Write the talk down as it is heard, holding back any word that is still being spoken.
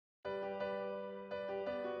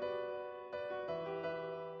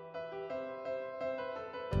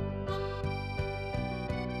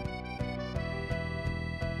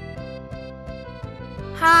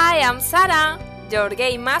Hi, I'm Sara, your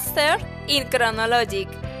game master in Cronologic,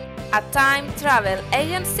 a time travel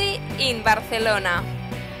agency in Barcelona.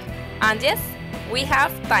 And yes, we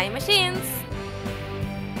have time machines.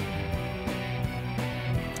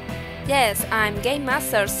 Yes, I'm game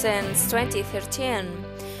master since 2013.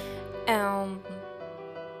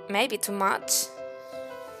 Maybe too much.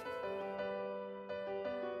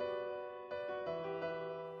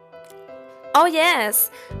 Oh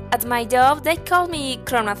yes, at my job they call me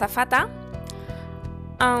Cronoazafata.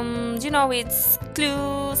 You know, it's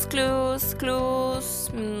clues, clues, clues,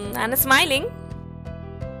 and smiling.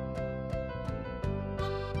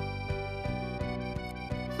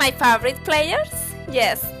 My favorite players?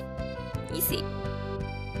 Yes, easy.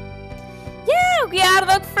 Yeah, we are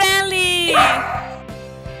dog friendly!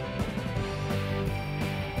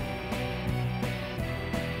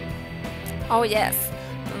 Oh yes,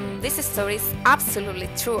 this story is absolutely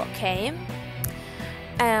true, okay?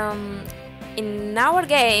 In our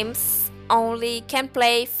games, only can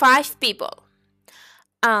play 5 people.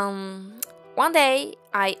 One day,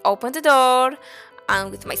 I opened the door,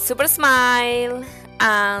 and with my super smile,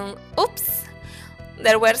 and oops,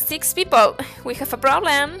 there were 6 people. We have a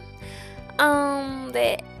problem.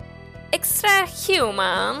 The extra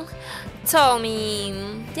human told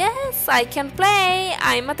me, yes, I can play,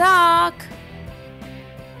 I'm a dog.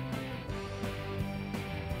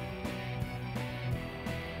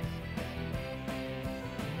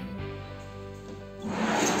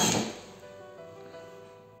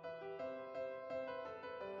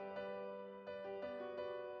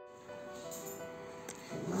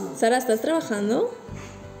 Sara, ¿estás trabajando?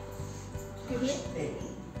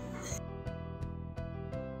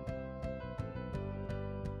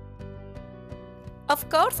 Of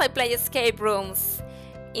course I play escape rooms.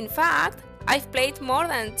 In fact, I've played more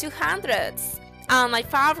than 200. And my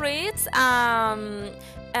favorites are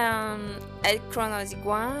Cronologic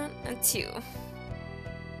 1 and 2.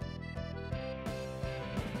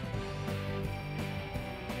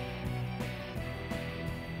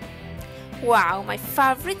 Wow, my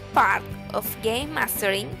favorite part of game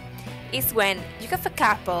mastering is when you have a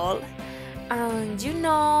couple and you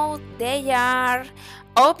know they are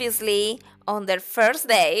obviously on their first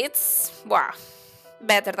dates. Wow,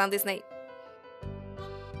 better than Disney.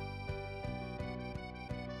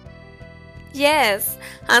 Yes,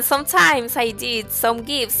 and sometimes I did some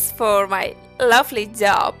gifts for my lovely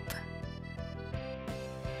job.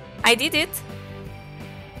 I did it.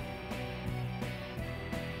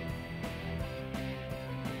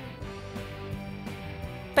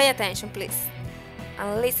 Pay attention, please,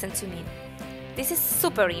 and listen to me. This is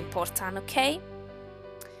super important, okay?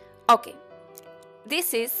 Okay,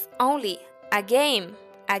 this is only a game,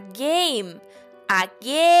 a game, a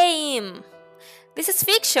game. This is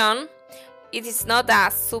fiction. It is not a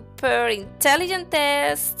super intelligent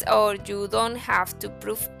test, or you don't have to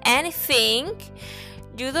prove anything.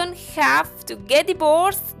 You don't have to get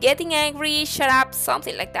divorced, getting angry, shut up,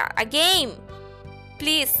 something like that. A game.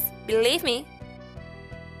 Please, believe me.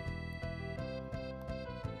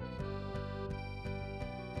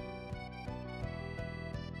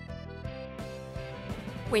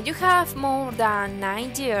 When you have more than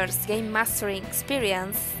 9 years game mastering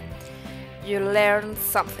experience, you learn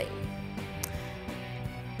something.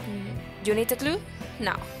 You need a clue?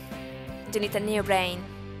 No. You need a new brain.